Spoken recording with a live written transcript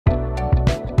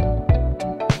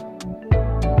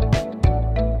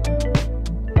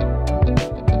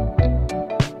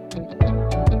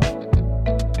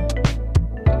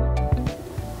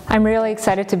I'm really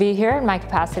excited to be here in my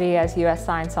capacity as U.S.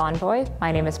 Science Envoy.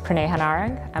 My name is Prineha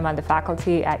Narang. I'm on the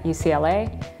faculty at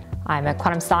UCLA. I'm a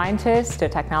quantum scientist, a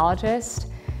technologist,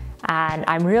 and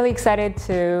I'm really excited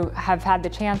to have had the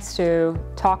chance to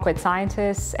talk with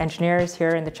scientists, engineers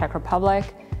here in the Czech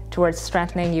Republic towards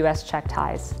strengthening U.S.-Czech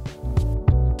ties.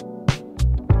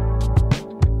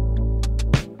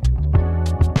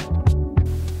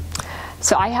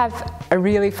 So I have a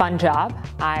really fun job.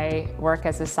 I work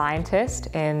as a scientist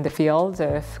in the field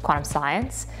of quantum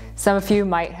science. Some of you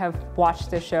might have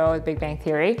watched the show Big Bang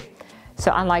Theory.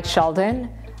 So unlike Sheldon,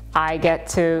 I get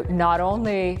to not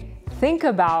only think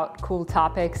about cool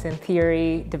topics in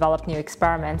theory, develop new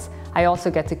experiments, I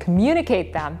also get to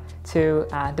communicate them to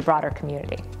the broader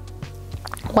community.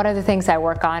 One of the things I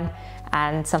work on,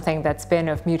 and something that's been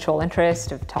of mutual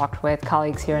interest, I've talked with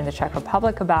colleagues here in the Czech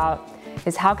Republic about,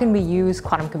 is how can we use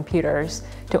quantum computers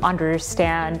to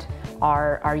understand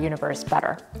our universe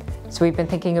better. So we've been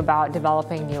thinking about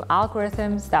developing new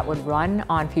algorithms that would run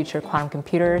on future quantum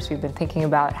computers. We've been thinking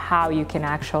about how you can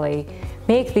actually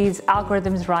make these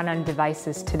algorithms run on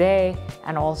devices today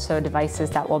and also devices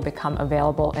that will become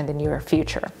available in the near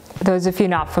future. For those of you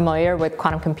not familiar with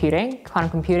quantum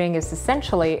computing is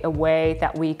essentially a way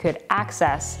that we could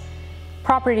access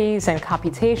properties and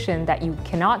computation that you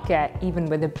cannot get even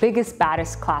with the biggest,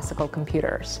 baddest classical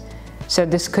computers. So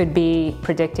this could be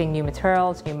predicting new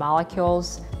materials, new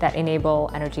molecules that enable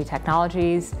energy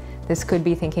technologies. This could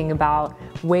be thinking about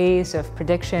ways of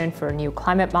prediction for new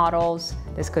climate models.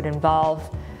 This could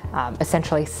involve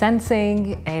essentially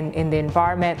sensing in the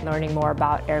environment, learning more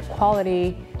about air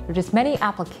quality. There are just many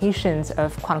applications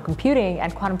of quantum computing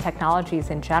and quantum technologies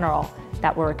in general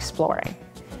that we're exploring.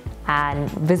 And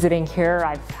visiting here,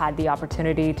 I've had the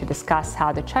opportunity to discuss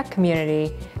how the Czech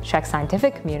community, Czech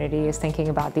scientific community, is thinking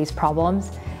about these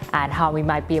problems and how we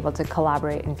might be able to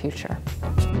collaborate in future.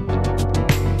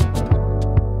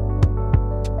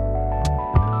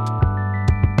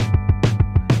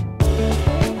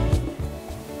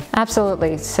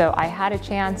 Absolutely. So I had a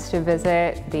chance to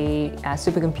visit the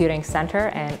supercomputing center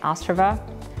in Ostrava,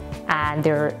 and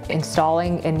they're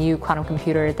installing a new quantum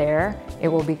computer there. It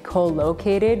will be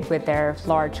co-located with their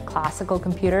large classical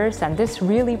computers, and this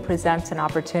really presents an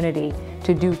opportunity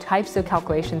to do types of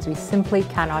calculations we simply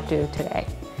cannot do today.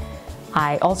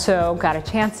 I also got a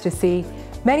chance to see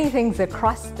many things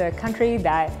across the country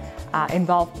that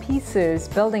involve pieces,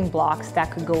 building blocks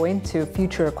that could go into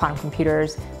future quantum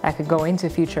computers, that could go into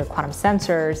future quantum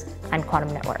sensors and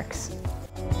quantum networks.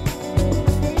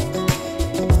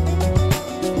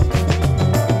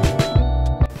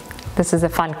 This is a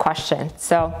fun question.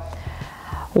 So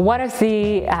one of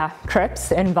the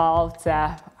trips involved,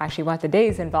 actually one of the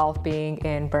days involved being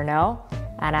in Brno,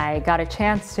 and I got a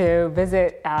chance to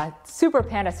visit Super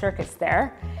Panda Circus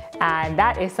there, and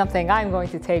that is something I'm going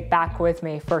to take back with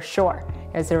me for sure.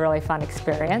 It was a really fun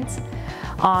experience.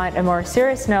 On a more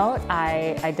serious note,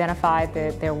 I identified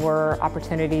that there were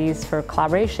opportunities for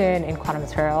collaboration in quantum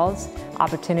materials,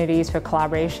 opportunities for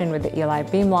collaboration with the Eli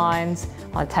beamlines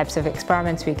on types of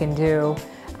experiments we can do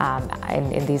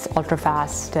in these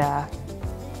ultra-fast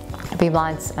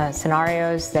beamlines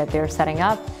scenarios that they're setting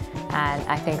up, and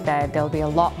I think that there'll be a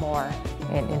lot more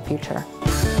in future.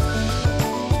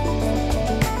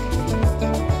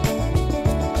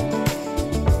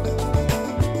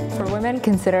 Women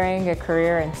considering a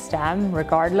career in STEM,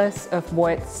 regardless of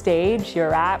what stage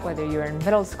you're at, whether you're in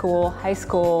middle school, high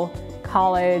school,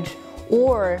 college,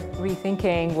 or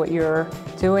rethinking what you're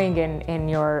doing in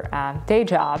your day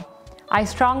job, I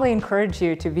strongly encourage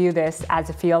you to view this as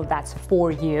a field that's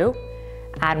for you.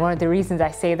 And one of the reasons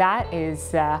I say that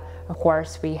is, of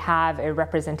course, we have a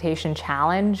representation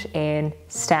challenge in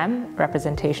STEM,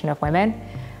 representation of women.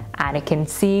 And it can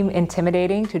seem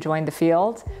intimidating to join the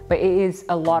field, but it is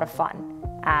a lot of fun.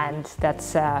 And that's,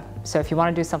 so if you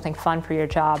want to do something fun for your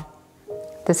job,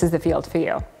 this is the field for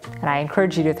you. And I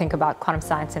encourage you to think about quantum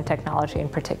science and technology in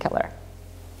particular.